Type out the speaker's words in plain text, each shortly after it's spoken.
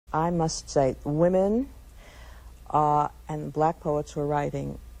I must say, women and black poets who are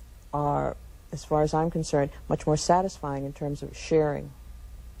writing are, as far as I'm concerned, much more satisfying in terms of sharing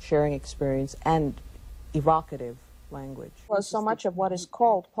experience and evocative language. Well, so much of what is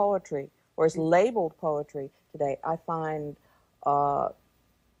called poetry or is labeled poetry today, I find the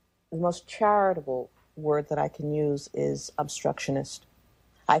most charitable word that I can use is obstructionist.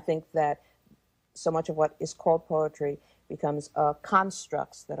 I think that so much of what is called poetry becomes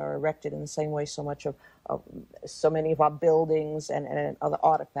constructs that are erected in the same way so many of our buildings and other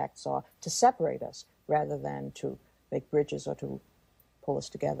artifacts are, to separate us rather than to make bridges or to pull us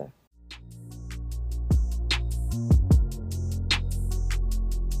together.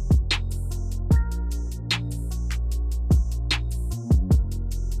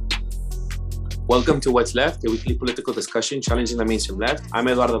 Welcome to What's Left, a weekly political discussion challenging the mainstream left. I'm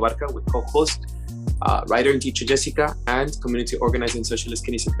Eduardo Barca with co-host, writer and teacher Jessica, and community organizer and socialist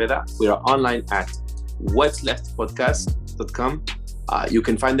Kenny Cepeda. We are online at what'sleftpodcast.com. You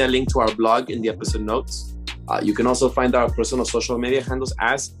can find that link to our blog in the episode notes. You can also find our personal social media handles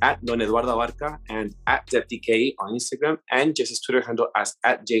as at Don Eduardo Barca and at DepDK on Instagram, and Jess's Twitter handle as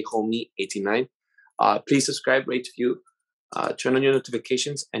at JHomie89. Please subscribe, rate, review, turn on your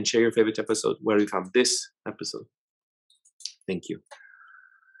notifications, and share your favorite episode where we found this episode. Thank you.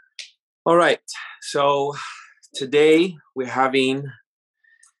 All right. So today we're having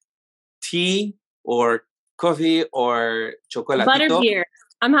tea or coffee or chocolatito. Butterbeer.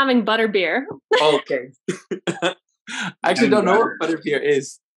 I'm having butterbeer. Okay. I actually don't know what butterbeer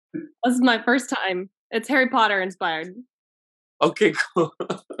is. This is my first time. It's Harry Potter inspired. Okay, cool.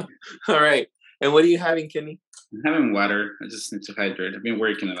 All right. And what are you having, Kenny? I'm having water. I just need to hydrate. I've been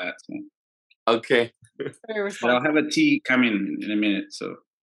working a lot. So. Okay. But I'll have a tea coming in a minute. So.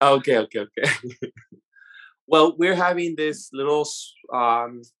 Okay. Well, we're having this little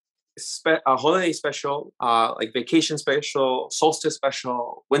holiday special, like vacation special, solstice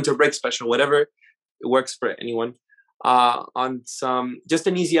special, winter break special, whatever it works for anyone. On just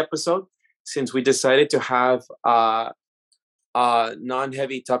an easy episode, since we decided to have a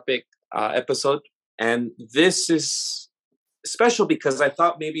non-heavy topic episode. And this is special because I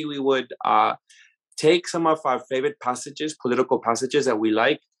thought maybe we would take some of our favorite passages, political passages that we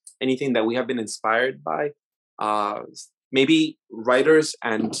like, anything that we have been inspired by, maybe writers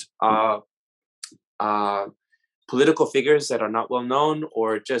and political figures that are not well known,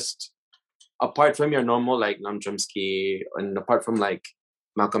 or just apart from your normal, like Noam Chomsky, and apart from like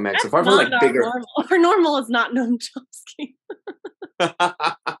Malcolm X, apart from like bigger. Normal. Our normal is not Noam Chomsky.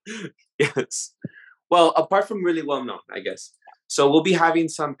 Yes. Well, apart from really well known, I guess. So we'll be having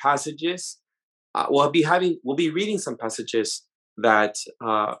some passages. We'll be reading some passages that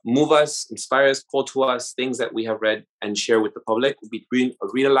move us, inspire us, call to us, things that we have read and share with the public. We'll be read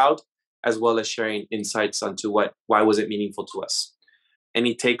aloud, as well as sharing insights onto why was it meaningful to us.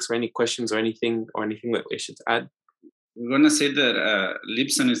 Any takes or any questions or anything that we should add? We're going to say that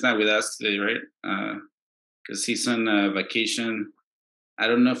Libson is not with us today, right? Because he's on vacation. I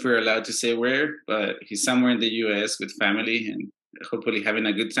don't know if we're allowed to say where, but he's somewhere in the U.S. with family and hopefully having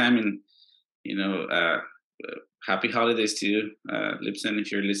a good time. And, happy holidays to you, Libson,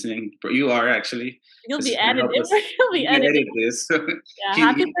 if you're listening. You are, actually. You'll be editing. You'll be editing this. Yeah,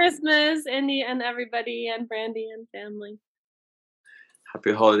 happy Christmas, Indy and everybody, and Brandy and family.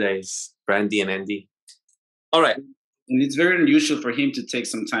 Happy holidays, Brandy and Andy. All right. And it's very unusual for him to take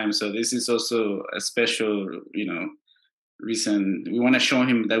some time. So this is also a special, reason. We want to show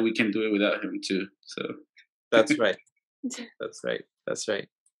him that we can do it without him too. So that's right. That's right.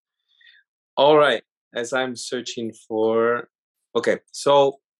 All right. As I'm searching for, okay,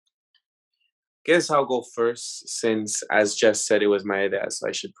 so guess I'll go first, since, as Jess said, it was my idea, so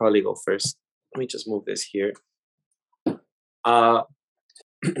I should probably go first. Let me just move this here.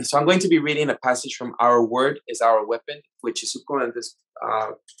 So I'm going to be reading a passage from Our Word is Our Weapon, which is this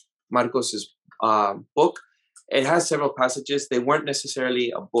Marcos's book. It has several passages. They weren't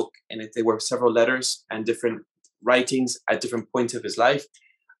necessarily a book in it. They were several letters and different writings at different points of his life.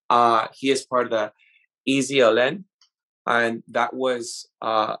 He is part of the EZLN, and that was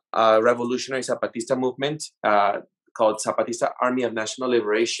a revolutionary Zapatista movement called Zapatista Army of National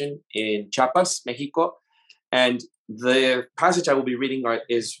Liberation in Chiapas, Mexico. And the passage I will be reading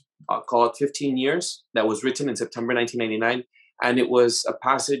is called 15 Years, that was written in September 1999. And it was a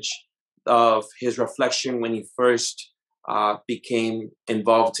passage of his reflection when he first became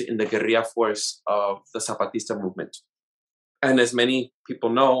involved in the guerrilla force of the Zapatista movement. And as many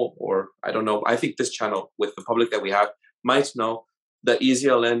people know, or I don't know, I think this channel with the public that we have might know, the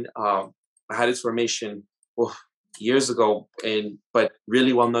EZLN had its formation years ago, but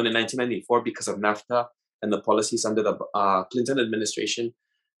really well known in 1994 because of NAFTA and the policies under the Clinton administration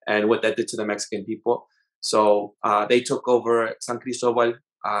and what that did to the Mexican people. So they took over San Cristobal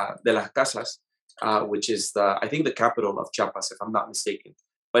de las Casas, which is I think the capital of Chiapas, if I'm not mistaken.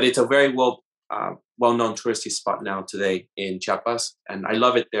 But it's a very well-known touristy spot now today in Chiapas, and I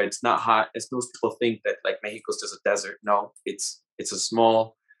love it there. It's not hot, as most people think that like Mexico's just a desert. No, it's a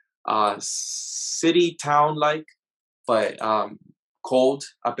small city town like, but cold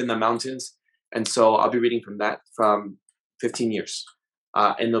up in the mountains. And so I'll be reading from that from 15 years,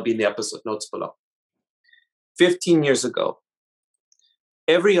 and they'll be in the episode notes below. 15 years ago,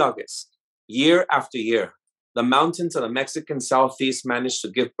 every August, year after year, the mountains of the Mexican Southeast managed to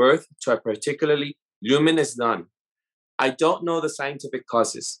give birth to a particularly luminous dawn. I don't know the scientific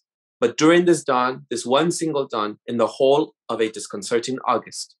causes, but during this dawn, this one single dawn in the whole of a disconcerting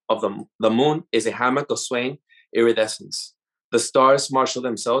August of the moon is a hammock of swaying iridescence. The stars marshal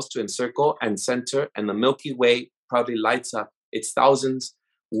themselves to encircle and center, and the Milky Way proudly lights up its thousands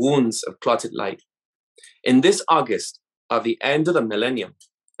wounds of clotted light. In this August of the end of the millennium,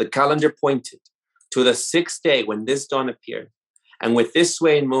 the calendar pointed to the 6th day when this dawn appeared, and with this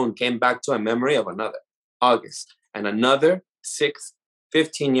swaying moon came back to a memory of another August and another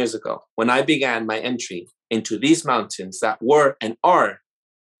 15 years ago, when I began my entry into these mountains that were and are,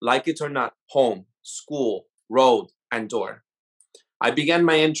 like it or not, home, school, road, and door. I began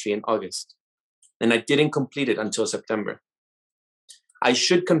my entry in August, and I didn't complete it until September. I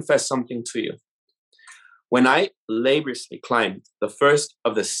should confess something to you. When I laboriously climbed the first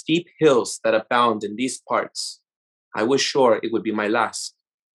of the steep hills that abound in these parts, I was sure it would be my last.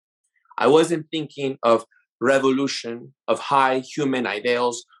 I wasn't thinking of revolution, of high human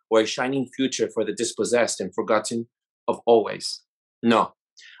ideals, or a shining future for the dispossessed and forgotten of always. No,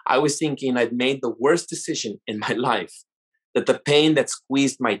 I was thinking I'd made the worst decision in my life, that the pain that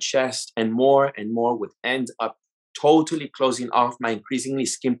squeezed my chest and more would end up totally closing off my increasingly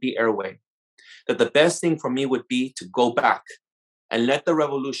skimpy airway, that the best thing for me would be to go back and let the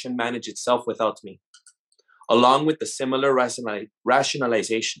revolution manage itself without me, along with the similar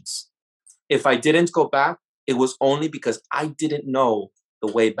rationalizations. If I didn't go back, it was only because I didn't know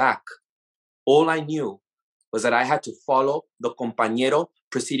the way back. All I knew was that I had to follow the compañero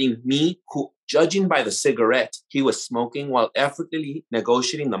preceding me, who, judging by the cigarette he was smoking while effortlessly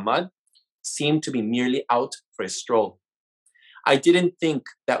negotiating the mud, seemed to be merely out for a stroll. I didn't think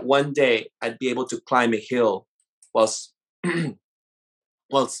that one day I'd be able to climb a hill while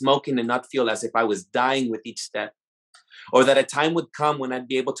smoking and not feel as if I was dying with each step, or that a time would come when I'd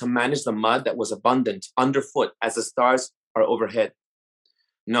be able to manage the mud that was abundant underfoot as the stars are overhead.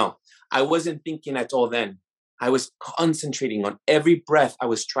 No, I wasn't thinking at all then. I was concentrating on every breath I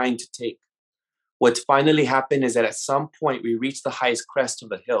was trying to take. What finally happened is that at some point we reached the highest crest of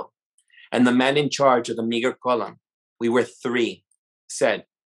the hill, and the man in charge of the meager column, we were 3, said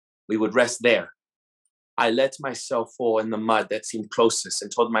we would rest there. I let myself fall in the mud that seemed closest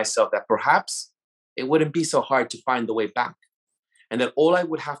and told myself that perhaps it wouldn't be so hard to find the way back, and that all I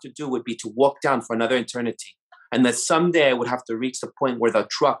would have to do would be to walk down for another eternity, and that someday I would have to reach the point where the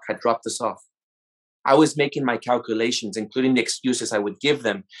truck had dropped us off. I was making my calculations, including the excuses I would give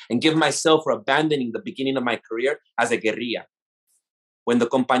them and give myself for abandoning the beginning of my career as a guerrilla. When the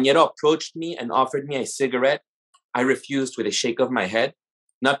compañero approached me and offered me a cigarette, I refused with a shake of my head,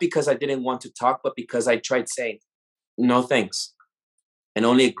 not because I didn't want to talk, but because I tried saying, no thanks, and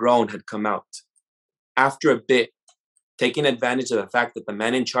only a groan had come out. After a bit, taking advantage of the fact that the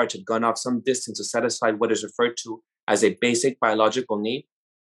man in charge had gone off some distance to satisfy what is referred to as a basic biological need,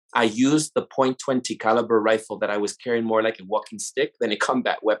 I used the .20 caliber rifle that I was carrying more like a walking stick than a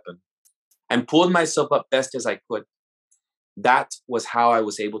combat weapon, and pulled myself up best as I could. That was how I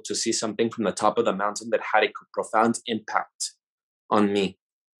was able to see something from the top of the mountain that had a profound impact on me.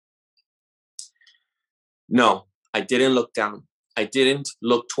 No, I didn't look down. I didn't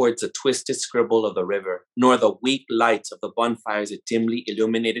look towards the twisted scribble of the river, nor the weak lights of the bonfires that dimly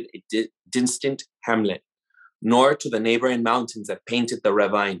illuminated a distant hamlet, nor to the neighboring mountains that painted the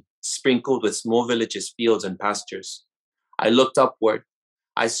ravine, sprinkled with small villages, fields, and pastures. I looked upward.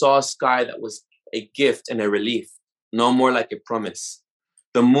 I saw a sky that was a gift and a relief, no more like a promise.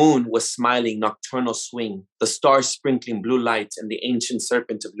 The moon was smiling nocturnal swing, the stars sprinkling blue lights, and the ancient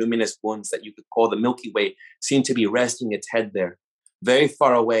serpent of luminous wounds that you could call the Milky Way seemed to be resting its head there, very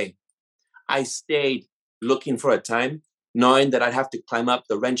far away. I stayed looking for a time, knowing that I'd have to climb up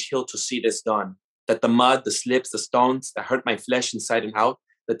the wrench hill to see this dawn, that the mud, the slips, the stones that hurt my flesh inside and out,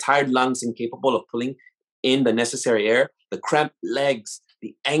 the tired lungs incapable of pulling in the necessary air, the cramped legs,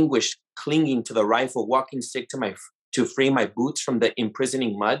 the anguish clinging to the rifle walking stick to free my boots from the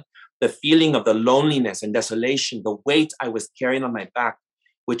imprisoning mud, the feeling of the loneliness and desolation, the weight I was carrying on my back,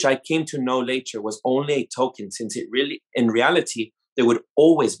 which I came to know later was only a token, since in reality, there would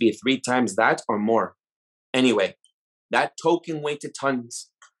always be 3 times that or more. Anyway, that token weighted tons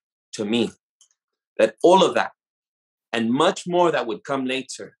to me. That all of that and much more that would come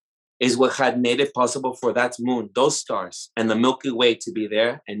later is what had made it possible for that moon, those stars, and the Milky Way to be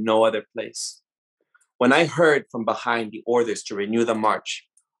there and no other place. When I heard from behind the orders to renew the march,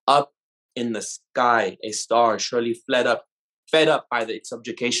 up in the sky, a star surely fed up by its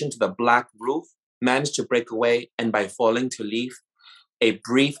subjugation to the black roof, managed to break away and by falling to leave a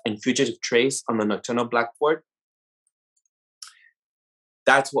brief and fugitive trace on the nocturnal blackboard.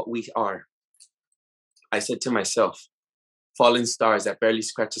 That's what we are. I said to myself, fallen stars that barely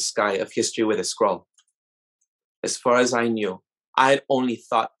scratch the sky of history with a scroll. As far as I knew, I had only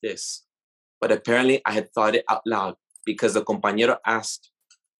thought this, but apparently I had thought it out loud because the compañero asked,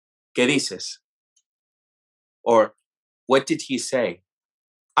 ¿Qué dices? Or, what did he say?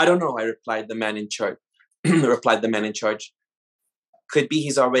 I don't know, I replied the man in charge. Could be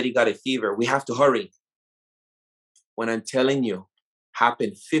he's already got a fever. We have to hurry. When I'm telling you,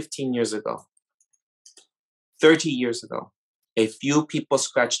 happened 15 years ago, 30 years ago. A few people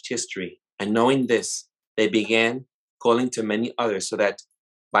scratched history, and knowing this, they began calling to many others so that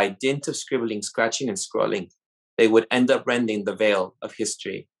by dint of scribbling, scratching, and scrolling, they would end up rending the veil of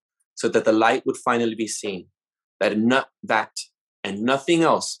history so that the light would finally be seen. That and nothing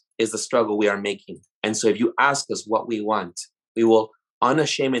else is the struggle we are making. And so if you ask us what we want, we will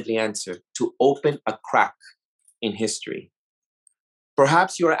unashamedly answer to open a crack in history.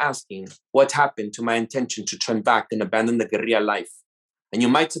 Perhaps you are asking what happened to my intention to turn back and abandon the guerrilla life. And you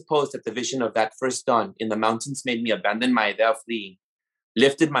might suppose that the vision of that first dawn in the mountains made me abandon my idea of fleeing,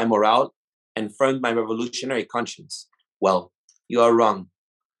 lifted my morale, and firmed my revolutionary conscience. Well, you are wrong.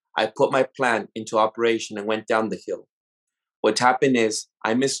 I put my plan into operation and went down the hill. What happened is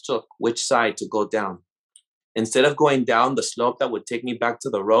I mistook which side to go down. Instead of going down the slope that would take me back to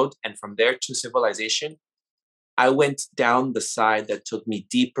the road and from there to civilization, I went down the side that took me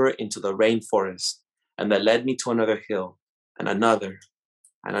deeper into the rainforest and that led me to another hill and another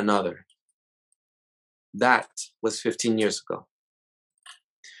and another. That was 15 years ago.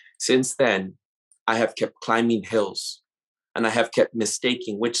 Since then, I have kept climbing hills and I have kept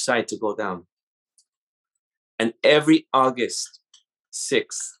mistaking which side to go down. And every August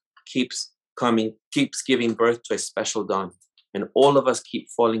 6th keeps giving birth to a special dawn. And all of us keep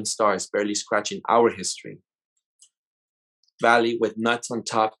falling stars, barely scratching our history. Valley with nuts on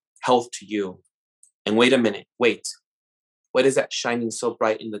top, health to you. And wait a minute, wait. What is that shining so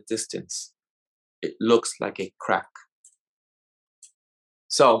bright in the distance? It looks like a crack.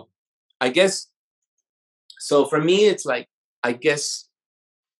 So I guess, so for me, it's like, I guess,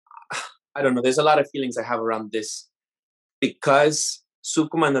 I don't know, there's a lot of feelings I have around this because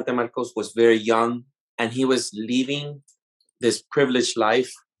Subcomandante Marcos was very young and he was leaving this privileged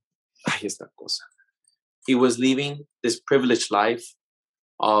life. Ahí está cosa. He was leaving this privileged life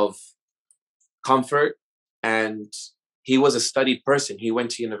of comfort, and he was a studied person. He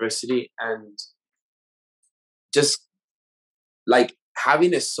went to university and just like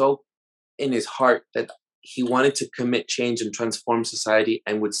having it so in his heart that he wanted to commit change and transform society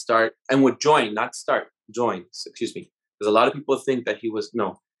and would join, excuse me. Because a lot of people think that he was,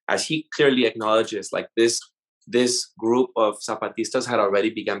 no, as he clearly acknowledges, like this group of Zapatistas had already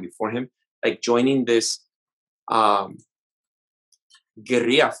begun before him, like joining this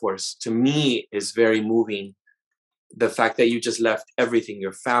guerrilla force, to me, is very moving. The fact that you just left everything,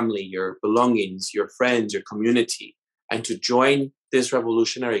 your family, your belongings, your friends, your community, and to join this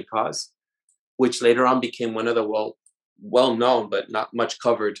revolutionary cause, which later on became one of the well-known but not much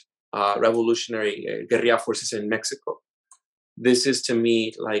covered revolutionary guerrilla forces in Mexico. This is, to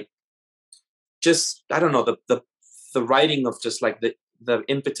me, like, just, I don't know, the writing of just like the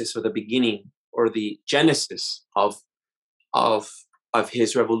impetus or the beginning or the genesis of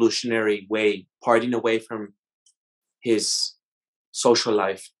his revolutionary way, parting away from his social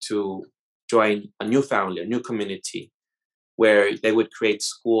life to join a new family, a new community, where they would create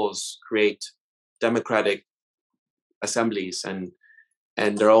schools, create democratic assemblies, and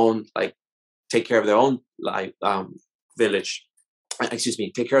their own, like, take care of their own village.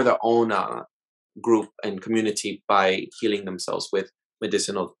 Take care of their own group and community by healing themselves with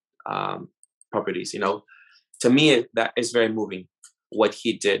medicinal properties. You know, to me, that is very moving, what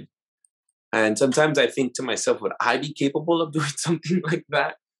he did. And sometimes I think to myself, would I be capable of doing something like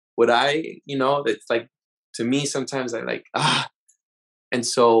that? Would I, it's like, to me, sometimes I like, And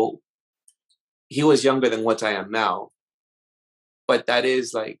so he was younger than what I am now. But that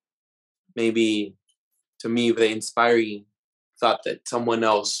is like maybe to me the inspiring thought that someone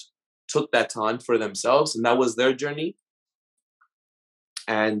else took that on for themselves and that was their journey.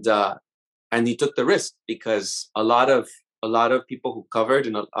 And he took the risk because a lot of people who covered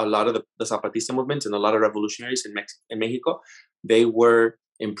and a lot of the Zapatista movement and a lot of revolutionaries in Mexico, they were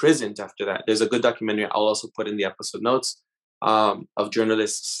imprisoned after that. There's a good documentary I'll also put in the episode notes of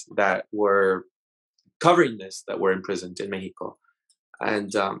journalists that were covering this that were imprisoned in Mexico.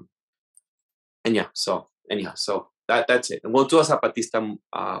 And yeah, so anyhow, so that's it. And we'll do a Zapatista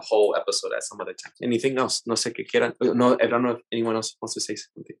whole episode at some other time. Anything else? No sé qué quieran. No, I don't know if anyone else wants to say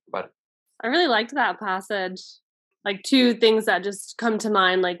something about it. I really liked that passage. Like two things that just come to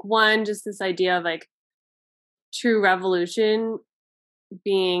mind. Like one, just this idea of like true revolution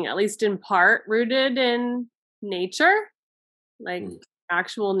being at least in part rooted in nature, like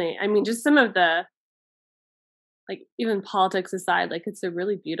actual I mean, just some of the, like even politics aside, like it's a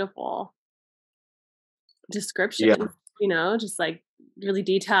really beautiful description, you know, just like really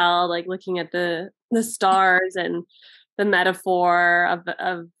detailed, like looking at the stars and the metaphor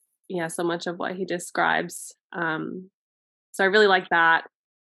of yeah, so much of what he describes. So I really like that.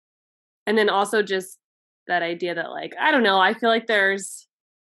 And then also just that idea that like, I don't know, I feel like there's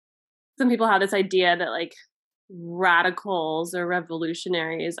some people have this idea that like radicals or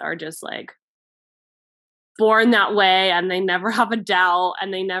revolutionaries are just like born that way and they never have a doubt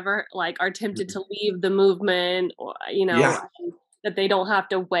and they never like are tempted to leave the movement, or you know, that they don't have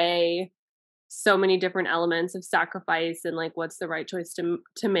to weigh so many different elements of sacrifice and like what's the right choice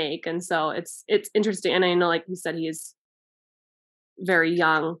to make. And so it's interesting. And I know, like you said, he's very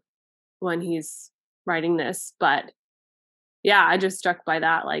young when he's writing this, but yeah, I just struck by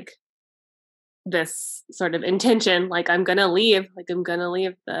that, like this sort of intention, like I'm gonna leave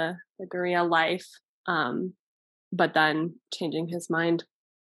the guerrilla life, but then changing his mind.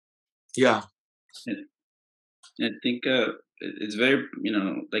 Yeah. I think it's very, you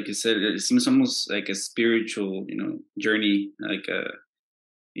know, like you said, it seems almost like a spiritual, you know, journey, like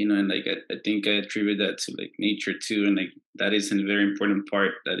you know, and like I think I attribute that to like nature too, and like that is a very important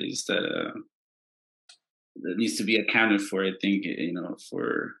part that is that needs to be accounted for. I think, you know,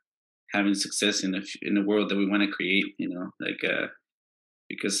 for having success in the world that we want to create, you know, like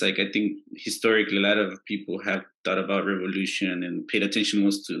because like I think historically a lot of people have thought about revolution and paid attention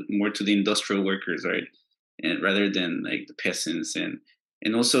more to the industrial workers, right, and rather than like the peasants. And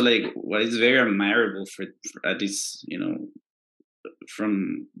also like what is very admirable for at least, you know,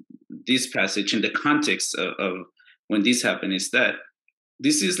 from this passage in the context of when this happened is that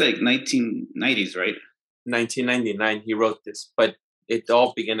this is like 1990s, right? 1999 he wrote this, but it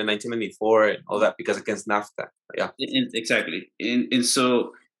all began in 1994 and all that because against NAFTA. Yeah, exactly. And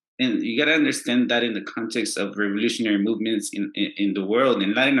so, and you got to understand that in the context of revolutionary movements in the world,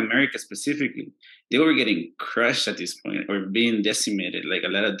 in Latin America specifically, they were getting crushed at this point or being decimated. Like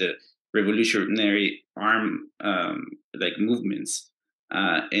a lot of the revolutionary arm like movements,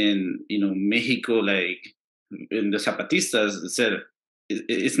 and you know, Mexico, like in the Zapatistas said,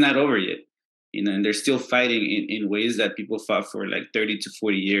 it's not over yet. You know, and they're still fighting in ways that people fought for like 30 to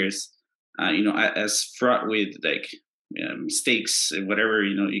 40 years, you know, as fraught with like mistakes and whatever,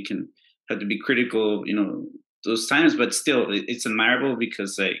 you know, you can have to be critical, you know, those times, but still it's admirable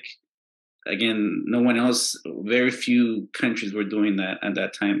because like, again, no one else, very few countries were doing that at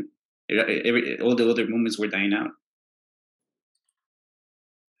that time. All the other movements were dying out.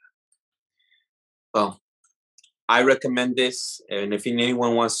 Well, I recommend this, and if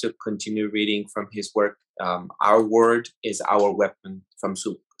anyone wants to continue reading from his work, Our Word is Our Weapon from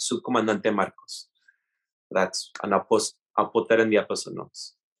Subcomandante Marcos. That's, and I'll put that in the episode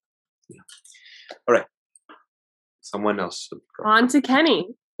notes. Yeah. All right. Someone else. On to Kenny.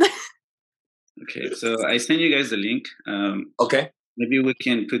 Okay, so I sent you guys the link. Okay. Maybe we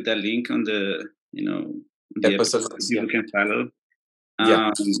can put that link on the, you know, the episode so people can follow.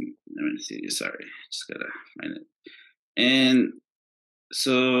 Yeah. Let me see. Sorry, just gotta find it. And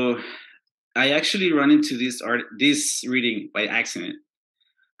so I actually run into this reading by accident.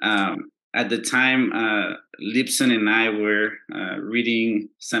 At the time, Lipson and I were reading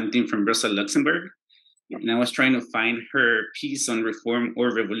something from Rosa Luxemburg, and I was trying to find her piece on reform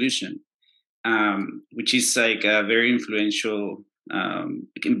or revolution, which is like a very influential,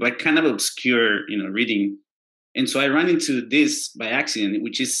 but kind of obscure, you know, reading. And so I ran into this by accident,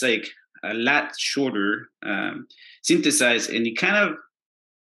 which is like a lot shorter, synthesized, and it kind of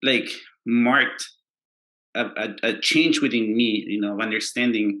like marked a change within me, you know, of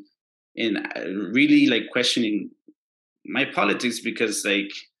understanding and really like questioning my politics, because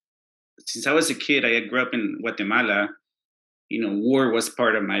like since I was a kid, I grew up in Guatemala. War was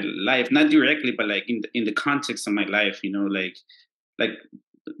part of my life, not directly, but like in the context of my life. Like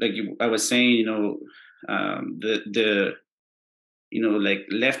I was saying, the like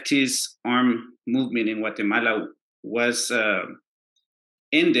leftist armed movement in Guatemala was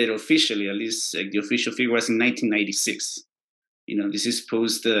ended officially, at least like the official figure was in 1996. This is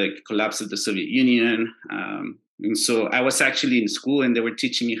post the collapse of the Soviet Union. And so I was actually in school and they were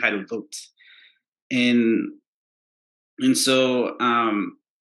teaching me how to vote. And so,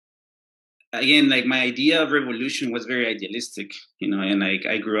 again, like my idea of revolution was very idealistic, and like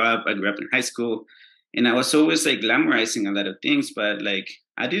I grew up in high school and I was always like glamorizing a lot of things, but like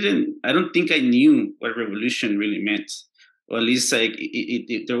I don't think I knew what revolution really meant, or at least like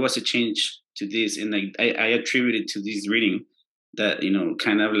there was a change to this. And like I attribute it to this reading that,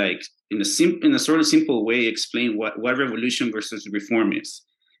 kind of like in a sort of simple way explain what revolution versus reform is.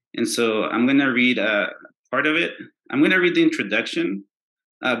 And so I'm going to read part of it. I'm going to read the introduction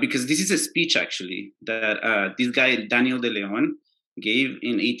because this is a speech actually that this guy Daniel de Leon gave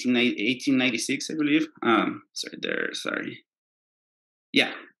in 1896, I believe. Sorry.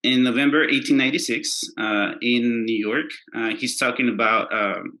 Yeah, in November 1896 in New York. He's talking about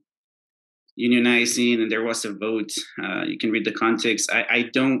unionizing, and there was a vote. You can read the context. I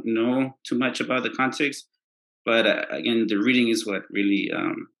don't know too much about the context, but again, the reading is what really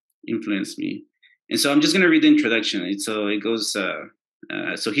influenced me. And so I'm just going to read the introduction. So it goes,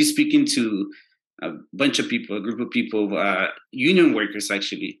 so he's speaking to a bunch of people, a group of people, union workers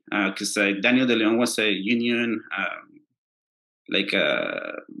actually, because Daniel de Leon was a union, like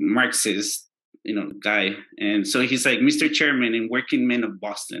a Marxist, guy. And so he's like, Mr. Chairman and working men of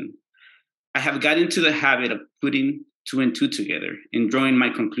Boston, I have got into the habit of putting two and two together and drawing my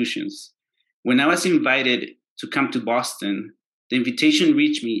conclusions. When I was invited to come to Boston, the invitation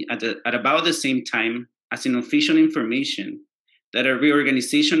reached me at about the same time as an official information that a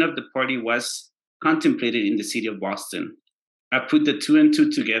reorganization of the party was contemplated in the city of Boston. I put the two and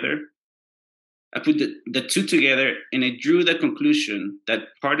two together. I put the two together and I drew the conclusion that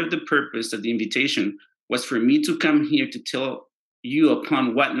part of the purpose of the invitation was for me to come here to tell you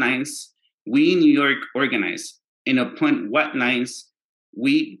upon what lines we in New York organize and upon what lines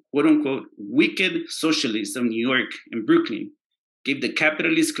we, quote unquote, wicked socialists of New York and Brooklyn gave the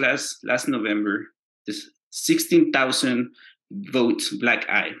capitalist class last November this 16,000 vote black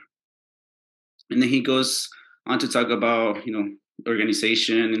eye. And then he goes on to talk about,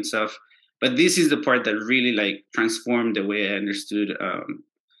 organization and stuff. But this is the part that really like transformed the way I understood,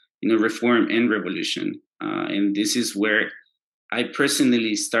 reform and revolution. And this is where I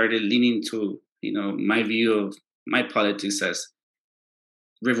personally started leaning to, my view of my politics as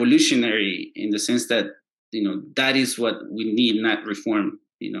revolutionary in the sense that, that is what we need, not reform,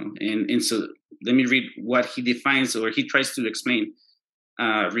 And so let me read what he defines or he tries to explain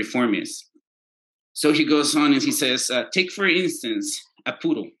reform is. So he goes on and he says, take for instance, a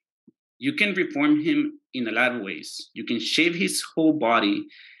poodle. You can reform him in a lot of ways. You can shave his whole body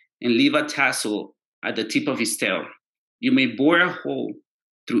and leave a tassel at the tip of his tail. You may bore a hole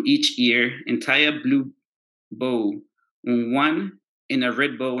through each ear and tie a blue bow on one and a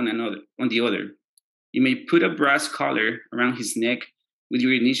red bow on the other. You may put a brass collar around his neck with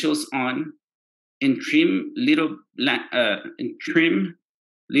your initials on and trim little blanket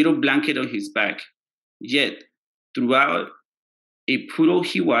on his back. Yet throughout, a poodle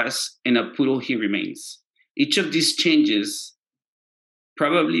he was and a poodle he remains. Each of these changes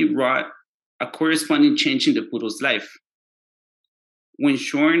probably wrought a corresponding change in the poodle's life. When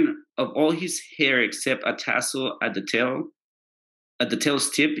shorn of all his hair except a tassel at the tail's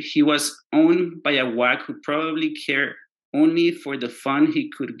tip, he was owned by a wag who probably cared only for the fun he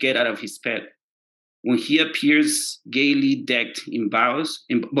could get out of his pet. When he appears gaily decked in bows,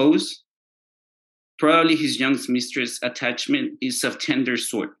 probably his young mistress' attachment is of tender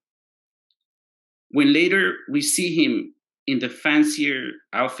sort. When later we see him in the fancier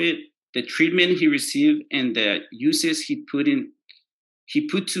outfit, the treatment he received and the uses he put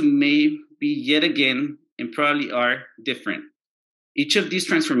to may be yet again and probably are different. Each of these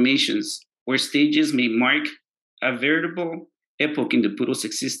transformations or stages may mark a veritable epoch in the poodle's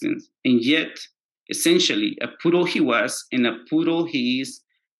existence, and yet, essentially, a poodle he was, and a poodle he is,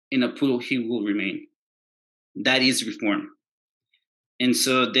 and a poodle he will remain. That is reform. And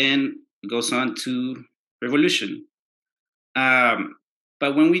so then it goes on to revolution.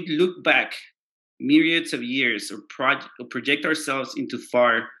 But when we look back myriads of years or project ourselves into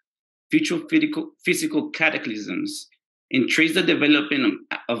far future physical cataclysms and trace the development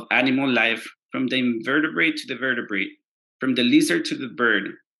of animal life from the invertebrate to the vertebrate, from the lizard to the bird,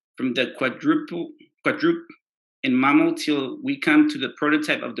 from the quadruped in mammal till we come to the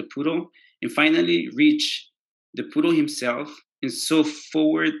prototype of the poodle and finally reach the poodle himself and so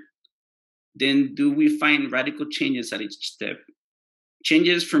forward, then do we find radical changes at each step.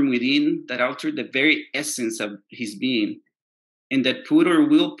 Changes from within that alter the very essence of his being, and that put or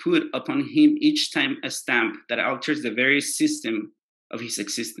will put upon him each time a stamp that alters the very system of his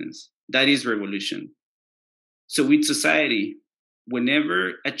existence. That is revolution. So with society,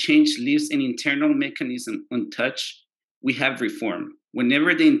 whenever a change leaves an internal mechanism untouched, we have reform.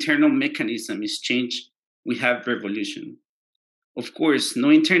 Whenever the internal mechanism is changed, we have revolution. Of course, no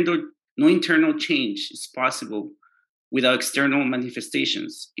internal change is possible without external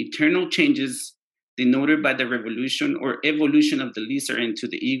manifestations. Internal changes denoted by the revolution or evolution of the lizard into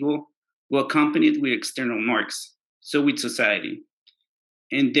the ego will accompany it with external marks. So with society.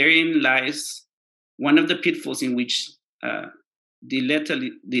 And therein lies one of the pitfalls in which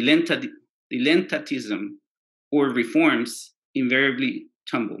dilettantism or reforms invariably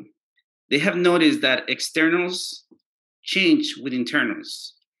tumble. They have noticed that externals change with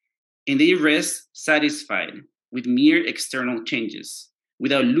internals, and they rest satisfied with mere external changes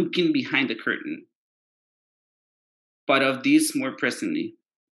without looking behind the curtain. But of this more presently,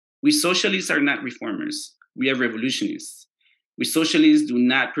 we socialists are not reformers, we are revolutionists. We socialists do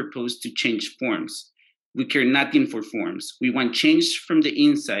not propose to change forms. We care nothing for forms. We want change from the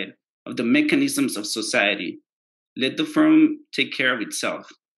inside of the mechanisms of society. Let the form take care of itself.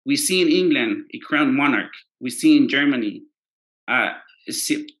 We see in England a crowned monarch. We see in Germany a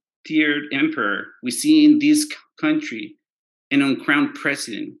tiered emperor. We see in this country an uncrowned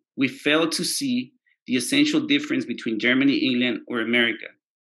president. We fail to see the essential difference between Germany, England, or America.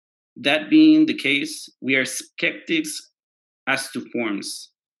 That being the case, we are skeptics as to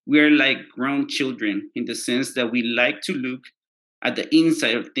forms. We are like grown children in the sense that we like to look at the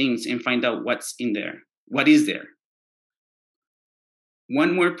inside of things and find out what's in there. What is there?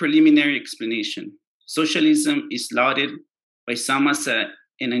 One more preliminary explanation. Socialism is lauded by some as an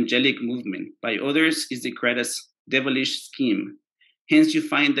angelic movement. By others, is declared as devilish scheme. Hence, you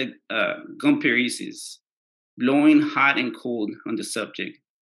find the Gumperises blowing hot and cold on the subject,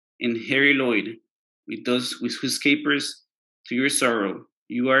 and Harry Lloyd with whose capers, to your sorrow,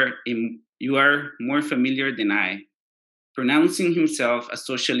 you are more familiar than I, pronouncing himself a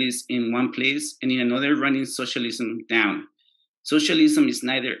socialist in one place and in another running socialism down. Socialism is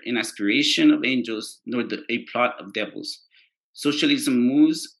neither an aspiration of angels nor a plot of devils. Socialism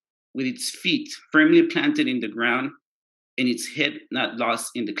moves with its feet firmly planted in the ground and its head not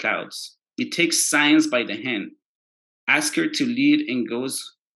lost in the clouds. It takes science by the hand, asks her to lead, and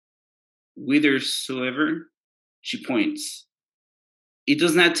goes whithersoever she points. It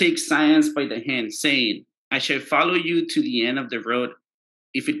does not take science by the hand, saying, I shall follow you to the end of the road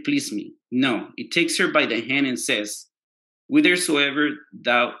if it please me. No, it takes her by the hand and says, whithersoever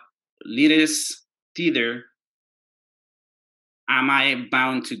thou leadest, thither am I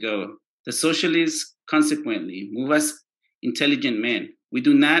bound to go. The socialists, consequently, move as intelligent men. We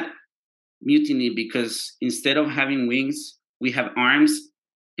do not mutiny because instead of having wings, we have arms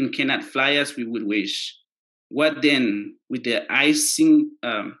and cannot fly as we would wish. What then, with an eye single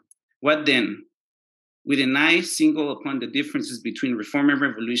upon the differences between reform and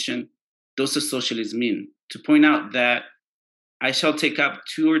revolution, does the socialists mean? To point out that I shall take up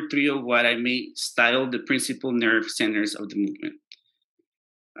 2 or 3 of what I may style the principal nerve centers of the movement.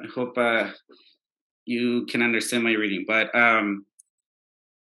 I hope you can understand my reading, but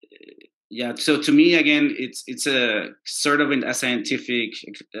yeah. So to me, again, it's a sort of an attempt to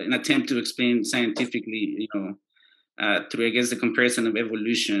explain scientifically, through, I guess, the comparison of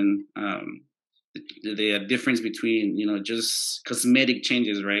evolution, the difference between, just cosmetic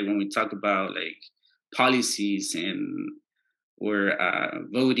changes, right? When we talk about like policies or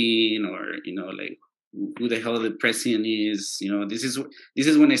voting, or like who the hell the president is. This is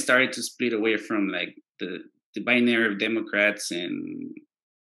when I started to split away from like the binary of Democrats and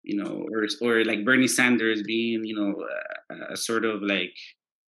or like Bernie Sanders being a sort of like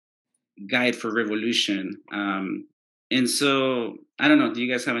guide for revolution. And so I don't know. Do you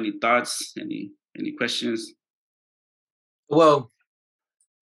guys have any thoughts? Any questions? Well,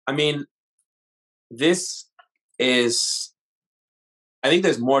 I mean, this is. I think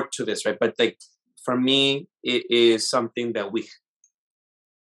there's more to this, right? But like for me, it is something that we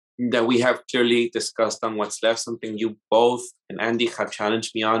have clearly discussed on what's left. Something you both and Andy have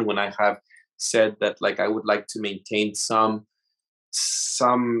challenged me on when I have said that like I would like to maintain some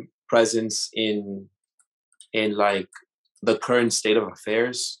presence in like the current state of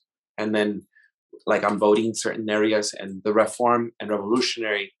affairs, and then like I'm voting certain areas, and the reform and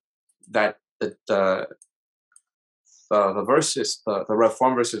revolutionary that the versus the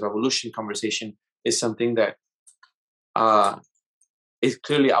reform versus revolution conversation is something that is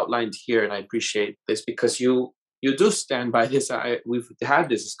clearly outlined here, and I appreciate this because you do stand by this. We've had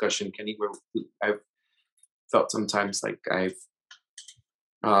this discussion, Kenny, where I've felt sometimes like I've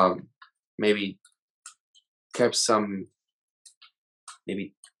maybe kept some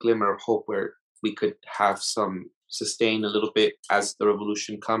maybe glimmer of hope where we could have some sustain a little bit as the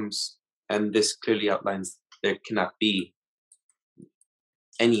revolution comes, and this clearly outlines there cannot be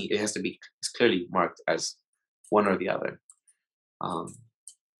any. It has to be, it's clearly marked as one or the other.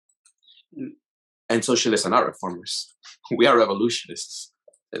 And socialists are not reformers. We are revolutionists.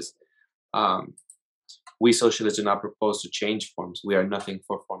 We socialists do not propose to change forms. We are nothing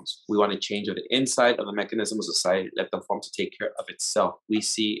for forms. We want to change the inside of the mechanism of society, let the form to take care of itself. We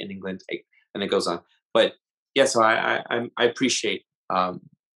see in England, and it goes on. But yeah, so I appreciate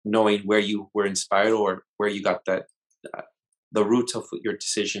knowing where you were inspired or where you got that the root of your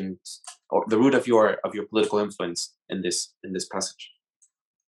decisions or the root of your political influence in this passage.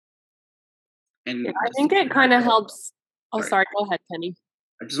 And I think it kind of helps. Oh, sorry. Go ahead, Kenny.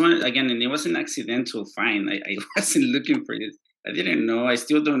 I just wanted, again, and it was an accidental find. I wasn't looking for it. I didn't know. I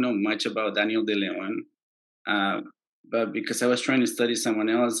still don't know much about Daniel de Leon. But because I was trying to study someone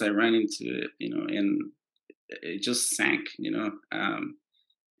else, I ran into it, and it just sank,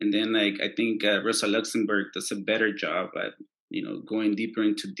 and then, like, I think Rosa Luxemburg does a better job at, going deeper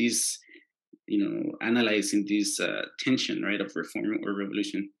into this, analyzing this tension, right, of reform or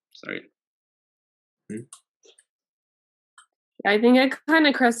revolution. Sorry. Mm-hmm. I think it kind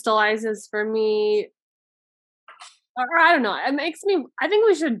of crystallizes for me, or I don't know, it makes me, I think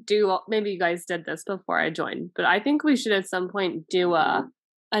we should do, maybe you guys did this before I joined, but I think we should at some point do an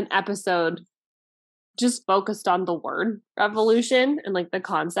episode just focused on the word revolution and like the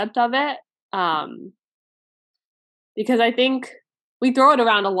concept of it. Because I think we throw it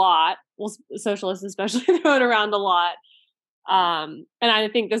around a lot. Well, socialists especially throw it around a lot. And I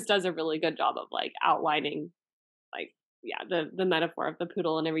think this does a really good job of like outlining the metaphor of the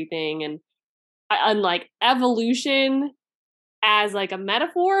poodle and everything. And like evolution as like a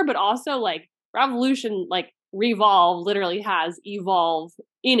metaphor, but also like revolution, like revolve literally has evolve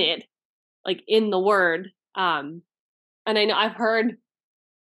in it, like in the word. And I know I've heard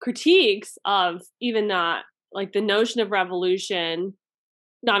critiques of even not like the notion of revolution,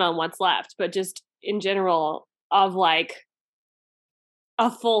 not on What's Left, but just in general of like a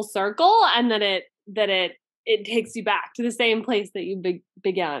full circle, and that it takes you back to the same place that you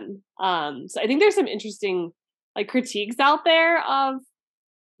began. So I think there's some interesting like critiques out there of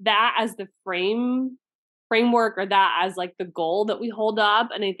that as the framework or that as like the goal that we hold up.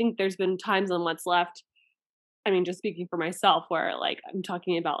 And I think there's been times on What's Left, I mean, just speaking for myself, where like I'm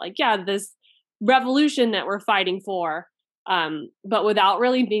talking about like, yeah, this revolution that we're fighting for, but without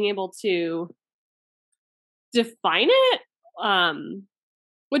really being able to define it.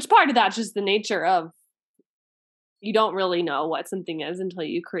 Which part of that's just the nature of, you don't really know what something is until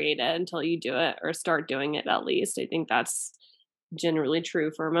you create it, until you do it or start doing it, at least. I think that's generally true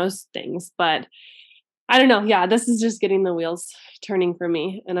for most things. But I don't know. Yeah, this is just getting the wheels turning for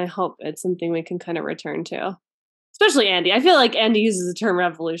me. And I hope it's something we can kind of return to. Especially Andy. I feel like Andy uses the term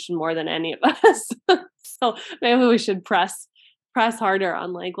revolution more than any of us. So maybe we should press harder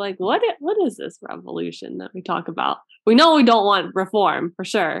on like what is this revolution that we talk about? We know we don't want reform for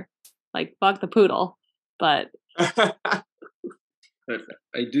sure. Like fuck the poodle. But I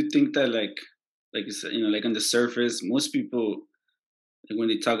do think that like you said, like on the surface, most people, like when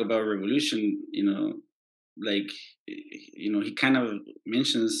they talk about revolution, like he kind of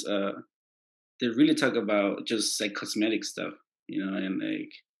mentions they really talk about just like cosmetic stuff, and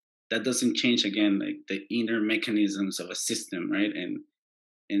like that doesn't change again like the inner mechanisms of a system, right?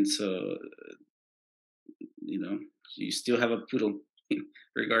 And so you still have a poodle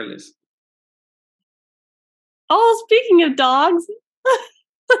regardless. oh, speaking of dogs,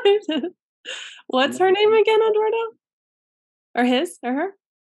 what's her name again, Eduardo? Or his? Or her?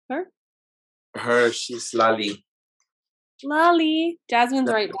 Her, she's Lali. Lali.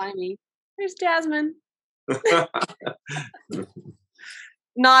 Jasmine's right by me. There's Jasmine.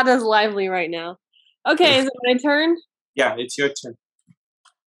 Not as lively right now. Okay, is it my turn? Yeah, it's your turn.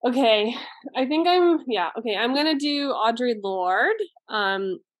 Okay, I think I'm gonna do Audre Lorde.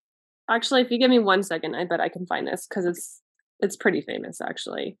 Actually, if you give me 1 second, I bet I can find this because it's pretty famous,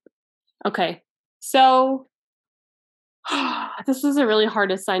 actually. Okay, so this is a really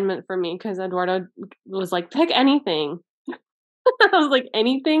hard assignment for me because Eduardo was like, pick anything. I was like,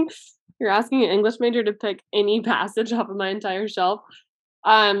 anything? You're asking an English major to pick any passage off of my entire shelf?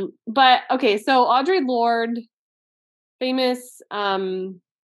 But okay, so Audre Lorde, famous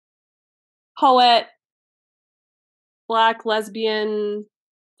poet, Black, lesbian,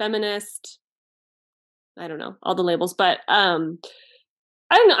 feminist, I don't know, all the labels, but I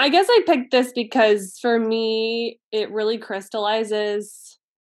don't know. I guess I picked this because for me, it really crystallizes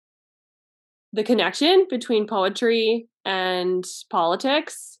the connection between poetry and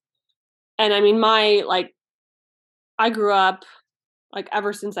politics. And I mean, I grew up, like,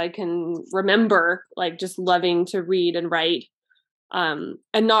 ever since I can remember, like, just loving to read and write, and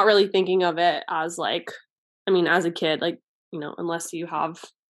not really thinking of it as, like, I mean, as a kid, like, unless you have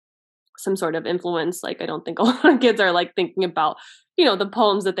some sort of influence, like, I don't think a lot of kids are, like, thinking about, the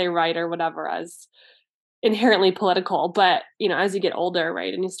poems that they write or whatever as inherently political. But, as you get older,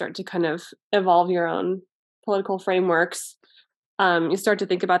 right, and you start to kind of evolve your own political frameworks, you start to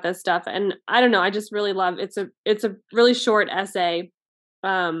think about this stuff. And I don't know, I just really love, it's a really short essay,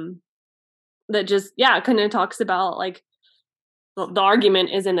 that just, yeah, kind of talks about, like, well, the argument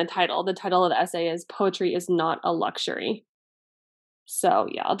is in the title. The title of the essay is "Poetry is Not a Luxury." So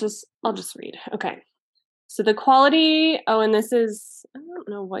yeah, I'll just read. Okay. So the quality, and this is, I don't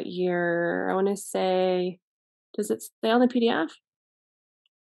know what year. I want to say, does it say on the PDF?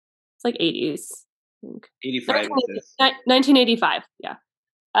 It's like 80s. I think. 85. 1985. Yeah.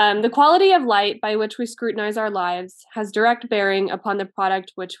 The quality of light by which we scrutinize our lives has direct bearing upon the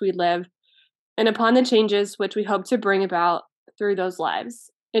product which we live and upon the changes which we hope to bring about through those lives.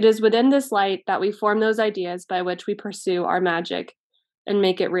 It is within this light that we form those ideas by which we pursue our magic and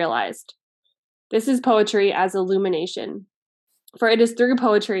make it realized. This is poetry as illumination. For it is through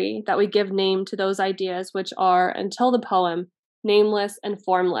poetry that we give name to those ideas which are, until the poem, nameless and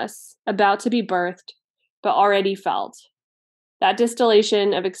formless, about to be birthed, but already felt. That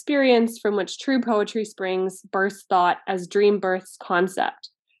distillation of experience from which true poetry springs births thought as dream births concept,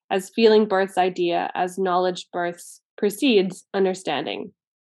 as feeling births idea, as knowledge births precedes understanding.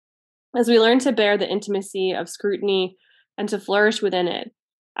 As we learn to bear the intimacy of scrutiny and to flourish within it,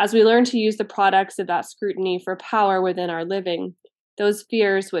 as we learn to use the products of that scrutiny for power within our living, those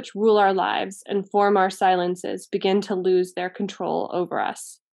fears which rule our lives and form our silences begin to lose their control over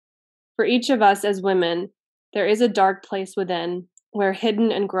us. For each of us as women, there is a dark place within, where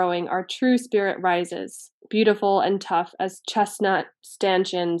hidden and growing our true spirit rises, beautiful and tough as chestnut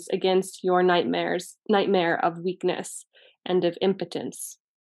stanchions against your nightmare of weakness and of impotence.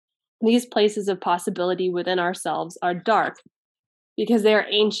 These places of possibility within ourselves are dark because they are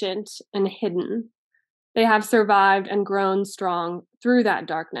ancient and hidden. They have survived and grown strong through that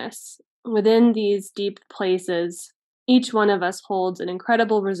darkness. Within these deep places, each one of us holds an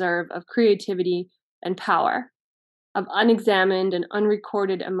incredible reserve of creativity and power, of unexamined and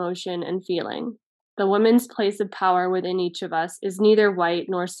unrecorded emotion and feeling. The woman's place of power within each of us is neither white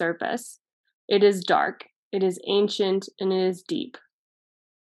nor surface. It is dark, it is ancient, and it is deep.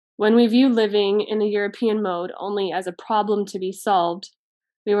 When we view living in the European mode only as a problem to be solved,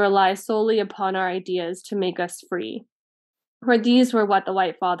 we rely solely upon our ideas to make us free, for these were what the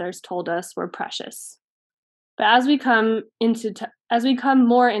white fathers told us were precious. But as we come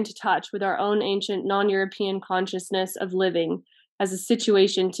more into touch with our own ancient non-European consciousness of living as a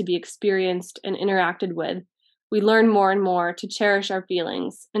situation to be experienced and interacted with, we learn more and more to cherish our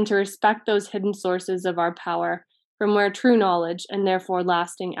feelings and to respect those hidden sources of our power from where true knowledge and therefore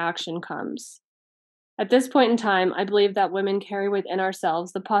lasting action comes. At this point in time, I believe that women carry within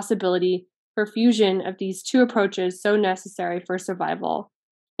ourselves the possibility for fusion of these two approaches so necessary for survival,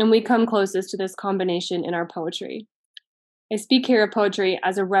 and we come closest to this combination in our poetry. I speak here of poetry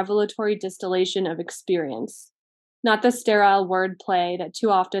as a revelatory distillation of experience, not the sterile word play that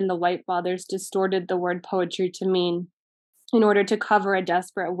too often the white fathers distorted the word poetry to mean in order to cover a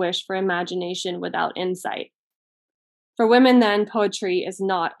desperate wish for imagination without insight. For women, then, poetry is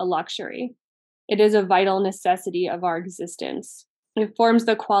not a luxury. It is a vital necessity of our existence. It forms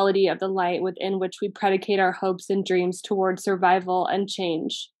the quality of the light within which we predicate our hopes and dreams toward survival and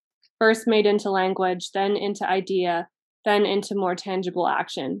change, first made into language, then into idea, then into more tangible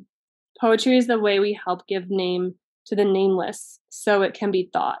action. Poetry is the way we help give name to the nameless, so it can be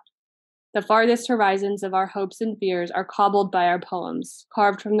thought. The farthest horizons of our hopes and fears are cobbled by our poems,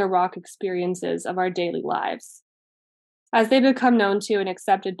 carved from the rock experiences of our daily lives. As they become known to and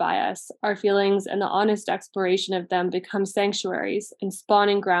accepted by us, our feelings and the honest exploration of them become sanctuaries and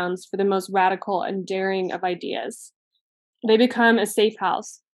spawning grounds for the most radical and daring of ideas. They become a safe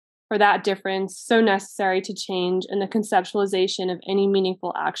house for that difference so necessary to change and the conceptualization of any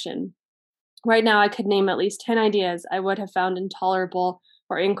meaningful action. Right now, I could name at least 10 ideas I would have found intolerable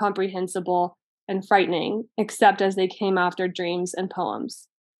or incomprehensible and frightening, except as they came after dreams and poems.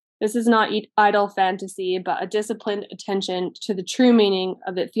 This is not idle fantasy, but a disciplined attention to the true meaning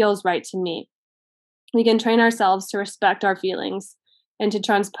of "it feels right to me." We can train ourselves to respect our feelings and to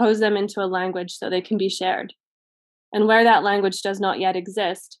transpose them into a language so they can be shared. And where that language does not yet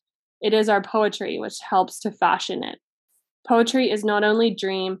exist, it is our poetry which helps to fashion it. Poetry is not only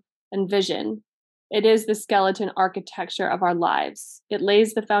dream and vision, it is the skeleton architecture of our lives. It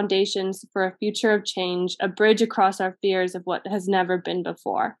lays the foundations for a future of change, a bridge across our fears of what has never been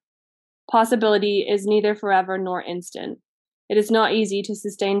before. Possibility is neither forever nor instant. It is not easy to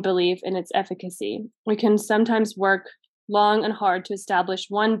sustain belief in its efficacy. We can sometimes work long and hard to establish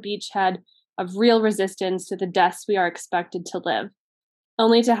one beachhead of real resistance to the deaths we are expected to live,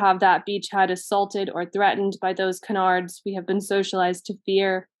 only to have that beachhead assaulted or threatened by those canards we have been socialized to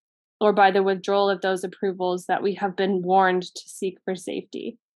fear, or by the withdrawal of those approvals that we have been warned to seek for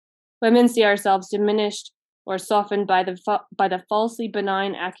safety. Women see ourselves diminished or softened by the falsely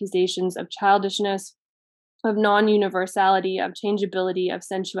benign accusations of childishness, of non-universality, of changeability, of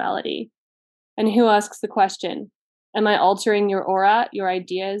sensuality. And who asks the question, am I altering your aura, your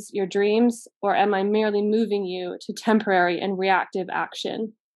ideas, your dreams, or am I merely moving you to temporary and reactive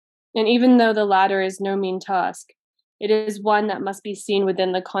action? And even though the latter is no mean task, it is one that must be seen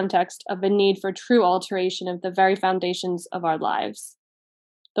within the context of a need for true alteration of the very foundations of our lives.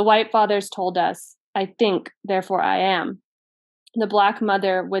 The white fathers told us, I think, therefore I am. The black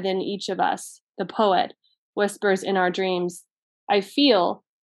mother within each of us, the poet, whispers in our dreams, I feel,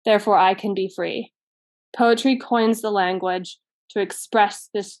 therefore I can be free. Poetry coins the language to express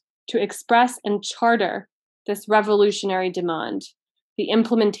and charter this revolutionary demand, the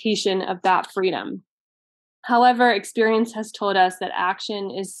implementation of that freedom. However, experience has told us that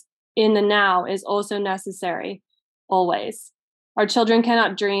action is in the now is also necessary, always. Our children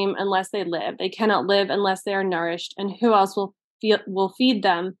cannot dream unless they live. They cannot live unless they are nourished. And who else will feed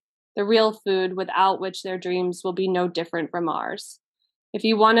them the real food without which their dreams will be no different from ours? If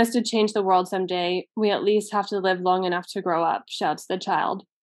you want us to change the world someday, we at least have to live long enough to grow up, shouts the child.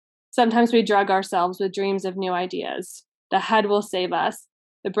 Sometimes we drug ourselves with dreams of new ideas. The head will save us.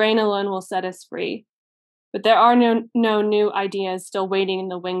 The brain alone will set us free. But there are no new ideas still waiting in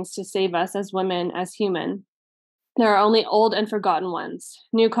the wings to save us as women, as human. There are only old and forgotten ones,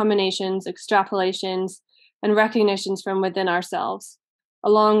 new combinations, extrapolations, and recognitions from within ourselves,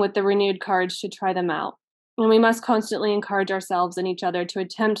 along with the renewed courage to try them out. And we must constantly encourage ourselves and each other to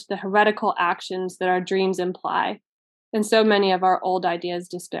attempt the heretical actions that our dreams imply, and so many of our old ideas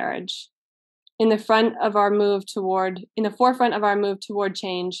disparage. In the forefront of our move toward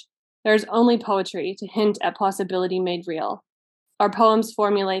change, there is only poetry to hint at possibility made real. Our poems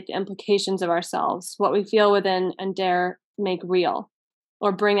formulate the implications of ourselves, what we feel within and dare make real,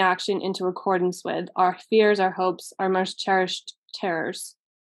 or bring action into accordance with our fears, our hopes, our most cherished terrors.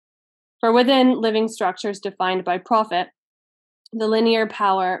 For within living structures defined by profit, the linear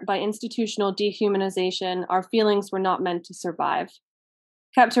power, by institutional dehumanization, our feelings were not meant to survive.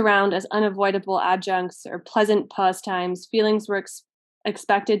 Kept around as unavoidable adjuncts or pleasant pastimes, feelings were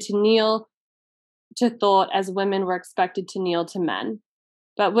expected to kneel to thought as women were expected to kneel to men.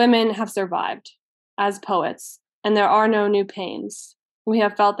 But women have survived as poets, and there are no new pains. We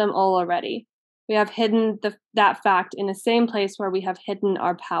have felt them all already. We have hidden that fact in the same place where we have hidden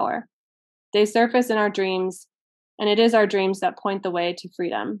our power. They surface in our dreams, and it is our dreams that point the way to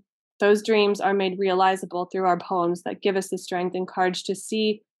freedom. Those dreams are made realizable through our poems that give us the strength and courage to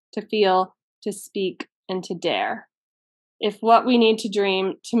see, to feel, to speak, and to dare. If what we need to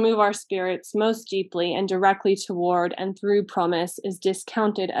dream to move our spirits most deeply and directly toward and through promise is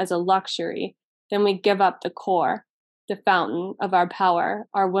discounted as a luxury, then we give up the core, the fountain of our power,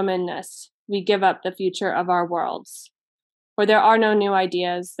 our womanness. We give up the future of our worlds. For there are no new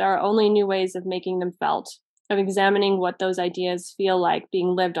ideas, there are only new ways of making them felt, of examining what those ideas feel like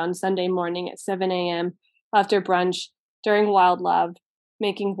being lived on Sunday morning at 7 a.m., after brunch, during wild love,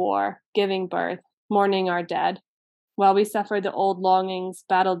 making war, giving birth, mourning our dead. While we suffer the old longings,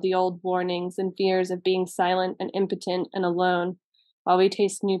 battled the old warnings and fears of being silent and impotent and alone, while we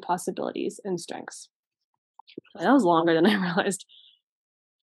taste new possibilities and strengths. That was longer than I realized.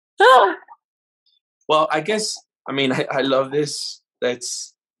 Well, I love this.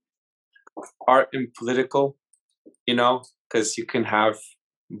 That's art and political, because you can have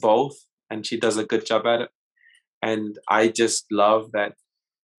both, and she does a good job at it. And I just love that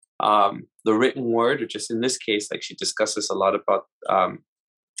the written word, or just in this case, like she discusses a lot about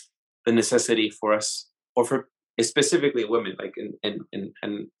the necessity for us, or for specifically women, like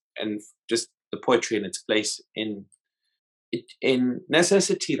and just the poetry and its place in it. in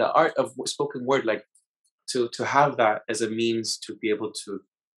necessity, the art of spoken word, like to have that as a means to be able to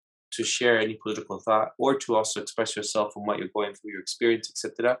share any political thought or to also express yourself from what you're going through, your experience,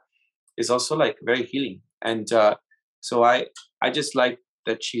 etc., is also like very healing. And so I just like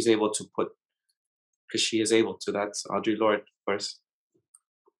that she's able to put, because she is able to. That's Audre Lorde, of course,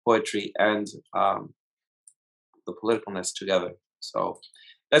 poetry and the politicalness together. So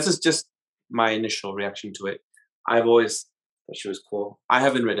that's just my initial reaction to it. I've always thought she was cool. I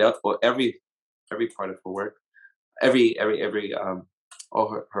haven't read out or every part of her work, every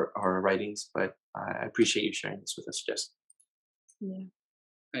all her writings, but I appreciate you sharing this with us, Jess. Yeah.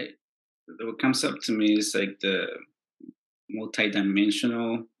 What comes up to me is like the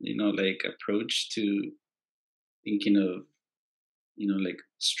multidimensional, like approach to thinking of, like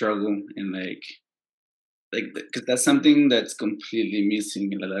struggle and like because that's something that's completely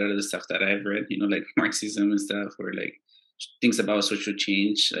missing in a lot of the stuff that I've read, like Marxism and stuff, or like things about social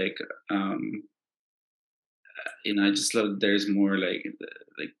change. Like, I just love there's more like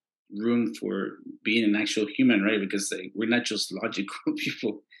room for being an actual human, right? Because like we're not just logical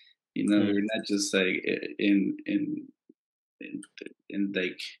people, Mm. we're not just like in, in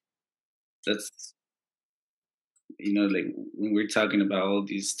like that's like when we're talking about all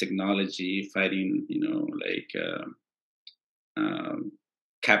these technology fighting, um,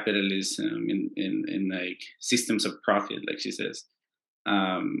 capitalism in like systems of profit, like she says.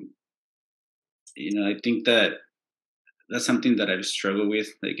 Um, I think that that's something that I've struggled with,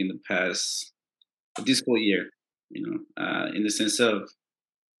 like in the past, this whole year. In the sense of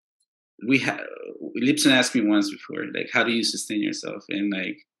we have. Lipson asked me once before, like, how do you sustain yourself? And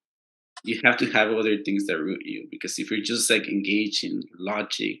like, you have to have other things that root you, because if you're just like engaged in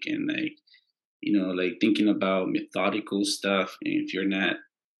logic and like, like thinking about methodical stuff, and if you're not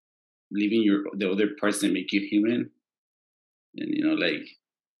leaving the other parts that make you human, and like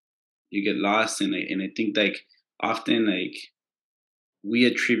you get lost. And I think like often like we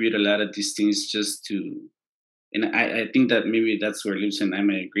attribute a lot of these things just to, and I think that maybe that's where Lips and I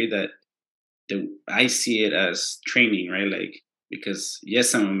might agree that I see it as training, right? Like, because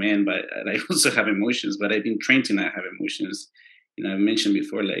yes, I'm a man, but I also have emotions, but I've been trained to not have emotions. I mentioned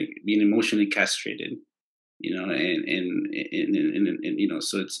before, like being emotionally castrated, and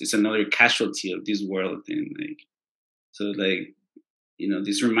so it's another casualty of this world. And like, so like,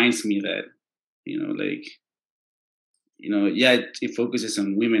 this reminds me that, like, yeah, it focuses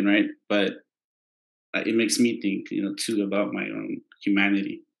on women, right? But it makes me think, too, about my own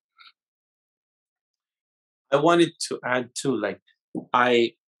humanity. I wanted to add too, like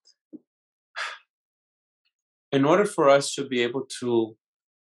I, in order for us to be able to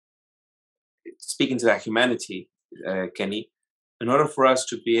speak into that humanity, Kenny, in order for us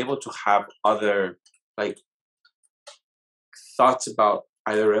to be able to have other like thoughts about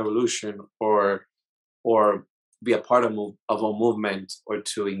either revolution or be a part of a movement, or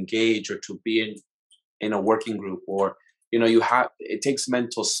to engage, or to be in a working group, or it takes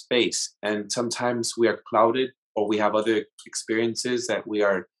mental space, and sometimes we are clouded, or we have other experiences that we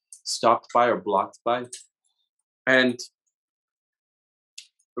are stopped by or blocked by, and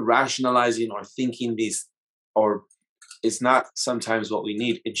rationalizing or thinking these or is not sometimes what we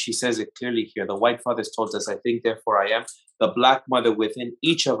need. And she says it clearly here. The white fathers told us, I think, therefore I am. The black mother within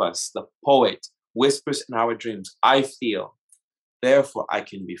each of us, the poet, whispers in our dreams, I feel, therefore I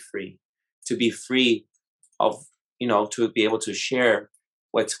can be free. To be free of, to be able to share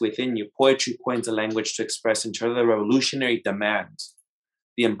what's within you. Poetry coins a language to express in terms of the revolutionary demands,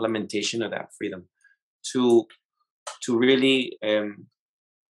 the implementation of that freedom. To really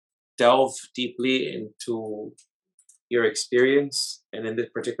delve deeply into your experience, and in this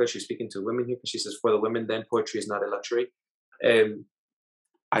particular, she's speaking to women here because she says, "For the women, then poetry is not a luxury."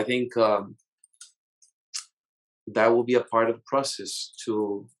 I think that will be a part of the process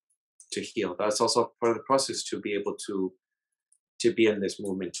to heal. That's also part of the process to be able to be in this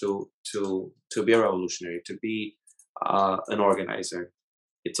movement, to be a revolutionary, to be an organizer.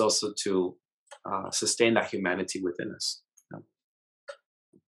 It's also to sustain that humanity within us.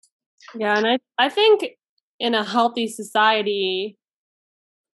 Yeah, and I think in a healthy society,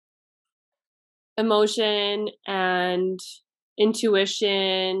 emotion and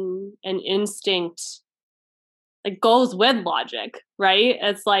intuition and instinct like goes with logic, right?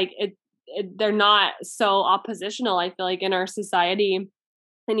 It's like they're not so oppositional, I feel like, in our society,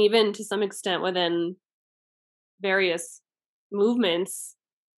 and even to some extent within various movements,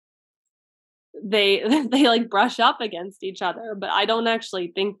 they they like brush up against each other, but I don't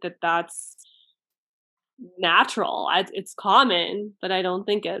actually think that that's natural. It's common, but I don't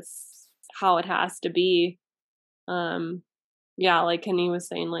think it's how it has to be. Um yeah, like Kenny was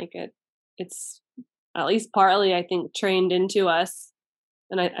saying, like it's at least partly, I think, trained into us.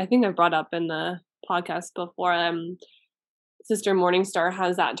 And I think I brought up in the podcast before, Sister Morningstar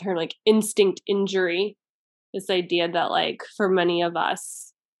has that term, like instinct injury. This idea that, like, for many of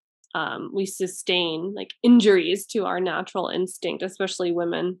us, we sustain like injuries to our natural instinct, especially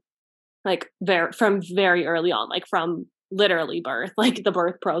women, like from very early on, like from literally birth, like the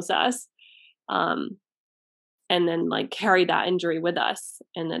birth process. And then like carry that injury with us,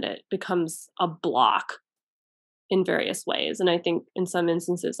 and then it becomes a block in various ways. And I think in some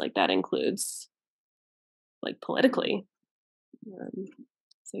instances, like that includes like politically.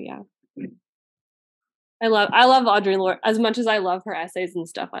 So yeah, I love Audre Lorde as much as I love her essays and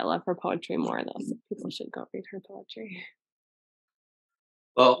stuff. I love her poetry more, though. So people should go read her poetry.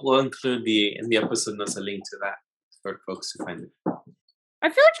 Well, we'll include in the episode notes a link to that for folks to find it. I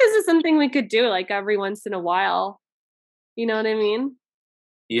feel like this is something we could do like every once in a while. You know what I mean?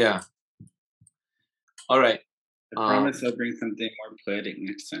 Yeah. All right. I promise I'll bring something more poetic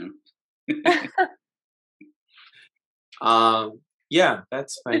next time. Yeah,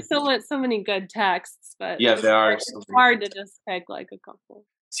 that's fine. There's so many good texts, but yeah, there are. It's hard to just pick like a couple.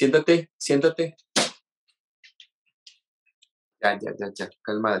 Siéntate. Ya.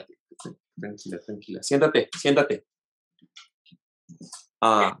 Cálmate. Tranquila. Siéntate.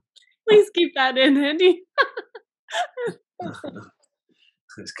 Please keep that in, Andy.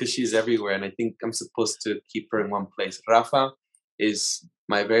 It's because she's everywhere, and I think I'm supposed to keep her in one place. Rafa is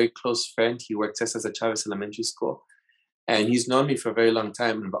my very close friend. He works at Cesar Chavez Elementary School, and he's known me for a very long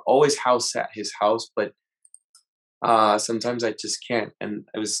time. And I've always house at his house, but sometimes I just can't. And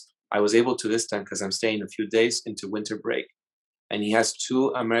I was able to this time because I'm staying a few days into winter break, and he has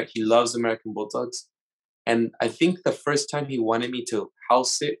he loves American Bulldogs. And I think the first time he wanted me to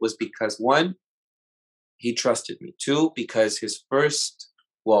house it was because, one, he trusted me. Two, because his first,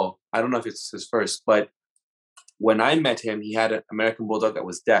 well, I don't know if it's his first, but when I met him, he had an American Bulldog that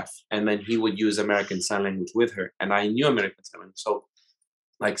was deaf, and then he would use American Sign Language with her. And I knew American Sign Language. So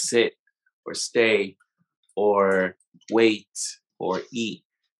like sit or stay or wait or eat.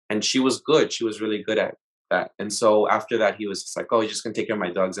 And she was good. She was really good at that. And so after that, he was just like, oh, you're just going to take care of my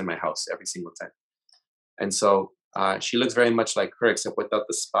dogs in my house every single time. And so she looks very much like her, except without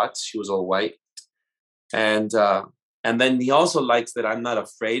the spots. She was all white. And then he also likes that I'm not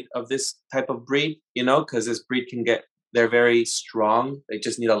afraid of this type of breed, you know, because this breed they're very strong. They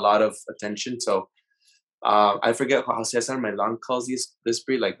just need a lot of attention. So I forget how Cesar Melon calls this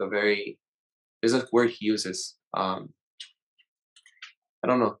breed, like there's a word he uses. I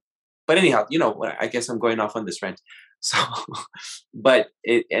don't know. But anyhow, you know, I guess I'm going off on this rant. So,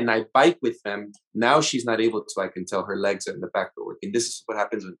 and I bike with them. Now she's not able to, I can tell her legs are in the back are working. This is what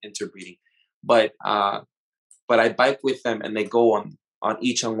happens with interbreeding. But I bike with them and they go on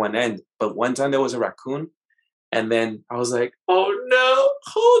each on one end. But one time there was a raccoon, and then I was like, oh no,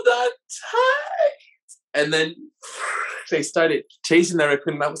 hold on tight. And then they started chasing the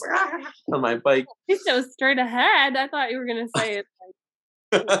raccoon, and I was like, on my bike. You so straight ahead. I thought you were going to say it like.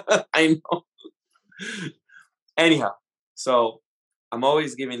 I know. Anyhow, so I'm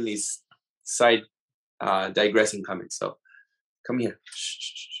always giving these side digressing comments. So come here.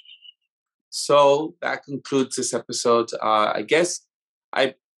 So that concludes this episode. I guess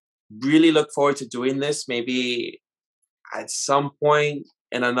I really look forward to doing this maybe at some point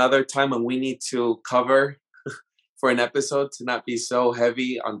in another time when we need to cover for an episode to not be so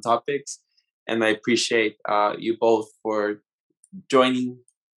heavy on topics. And I appreciate you both for joining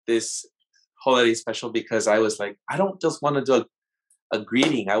this holiday special, because I was like, I don't just want to do a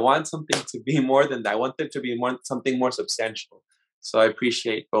greeting. I want something to be more than that. I want there to be something more substantial. So I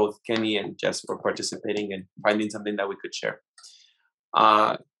appreciate both Kenny and Jess for participating and finding something that we could share.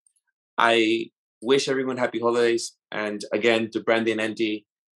 I wish everyone happy holidays. And again, to Brandy and Andy,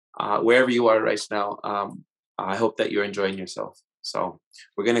 wherever you are right now, I hope that you're enjoying yourself. So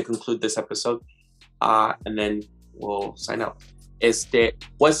we're going to conclude this episode and then we'll sign out.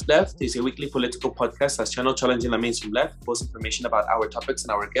 What's Left is a weekly political podcast that's channel challenging the mainstream left, posts information about our topics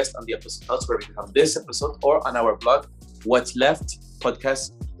and our guests on the episode notes where we can have this episode, or on our blog,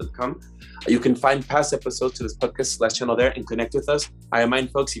 what'sleftpodcast.com. You can find past episodes to this podcast / channel there and connect with us. I remind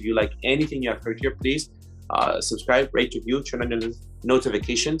folks, if you like anything you have heard here, please subscribe, rate, review, turn on your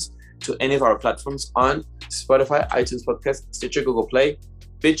notifications to any of our platforms on Spotify, iTunes Podcast, Stitcher, Google Play,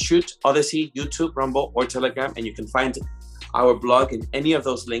 BitChute, Odyssey, YouTube, Rumble, or Telegram. And you can find our blog in any of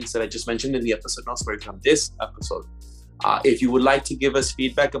those links that I just mentioned in the episode notes where you found this episode. If you would like to give us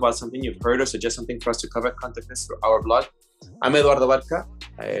feedback about something you've heard or suggest something for us to cover, contact us through our blog I'm Eduardo Barca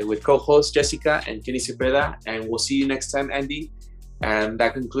with co-host Jessica and Jenny Cepeda, and we'll see you next time, Andy. And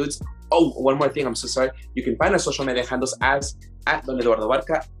that concludes. Oh, one more thing. I'm so sorry. You can find our social media handles as @Don Eduardo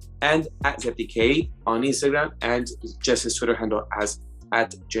Barca and @ZDK on Instagram, and Jess's Twitter handle as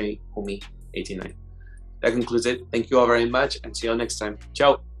 @JHomie89. That concludes it. Thank you all very much, and see you all next time.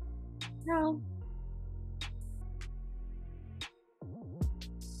 Ciao. No.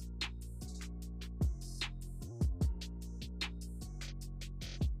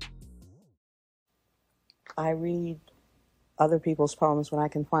 I read other people's poems when I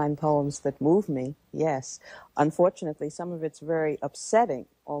can find poems that move me, yes. Unfortunately, some of it's very upsetting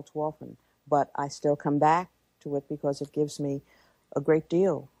all too often, but I still come back to it because it gives me a great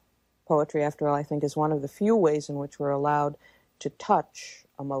deal. Poetry, after all, I think is one of the few ways in which we're allowed to touch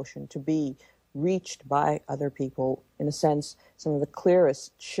emotion, to be reached by other people, in a sense, some of the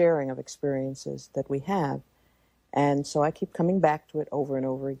clearest sharing of experiences that we have. And so I keep coming back to it over and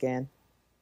over again.